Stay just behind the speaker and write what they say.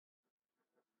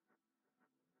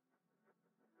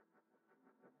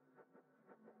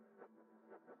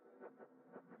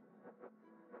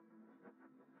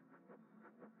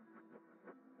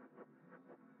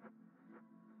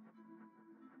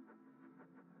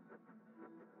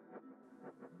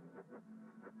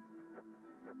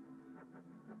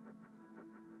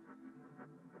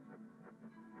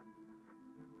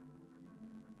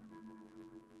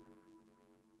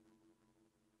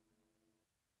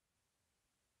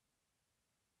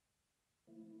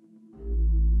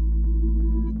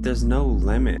There's no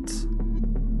limit.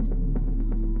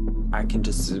 I can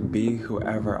just be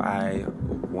whoever I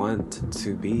want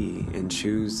to be and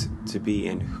choose to be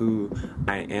and who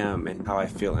I am and how I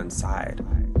feel inside.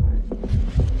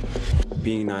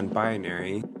 Being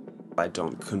non-binary, I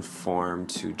don't conform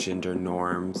to gender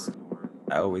norms.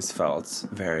 I always felt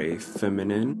very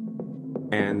feminine,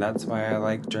 and that's why I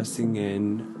like dressing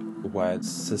in what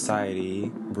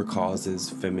society recalls as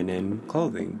feminine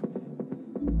clothing.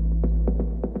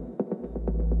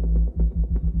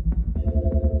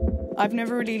 I've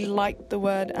never really liked the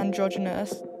word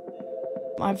androgynous.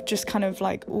 I've just kind of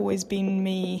like always been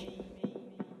me.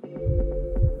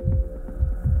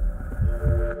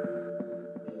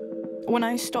 When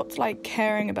I stopped like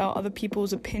caring about other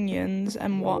people's opinions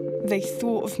and what they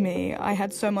thought of me, I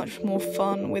had so much more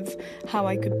fun with how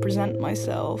I could present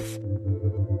myself.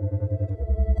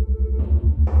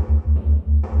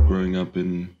 Growing up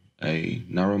in a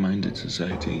narrow-minded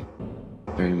society,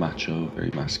 very macho,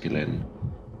 very masculine,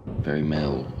 very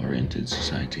male-oriented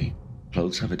society.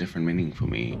 Clothes have a different meaning for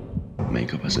me.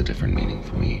 Makeup has a different meaning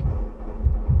for me.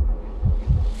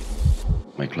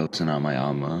 My clothes are now my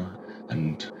armor,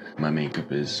 and my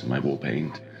makeup is my war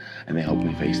paint, and they help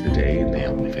me face the day, and they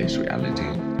help me face reality.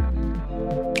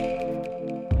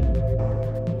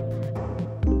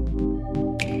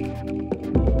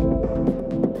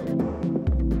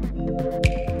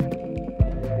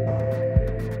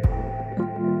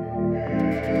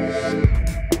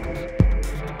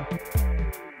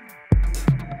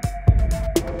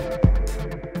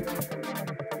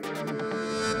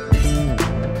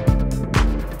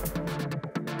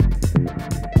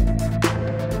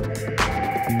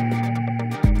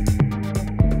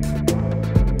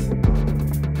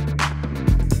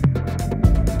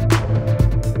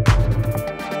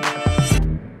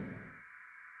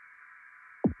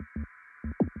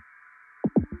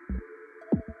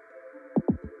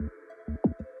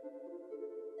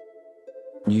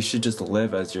 You should just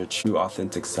live as your true,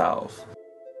 authentic self.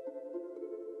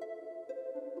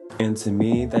 And to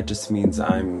me, that just means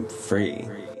I'm free.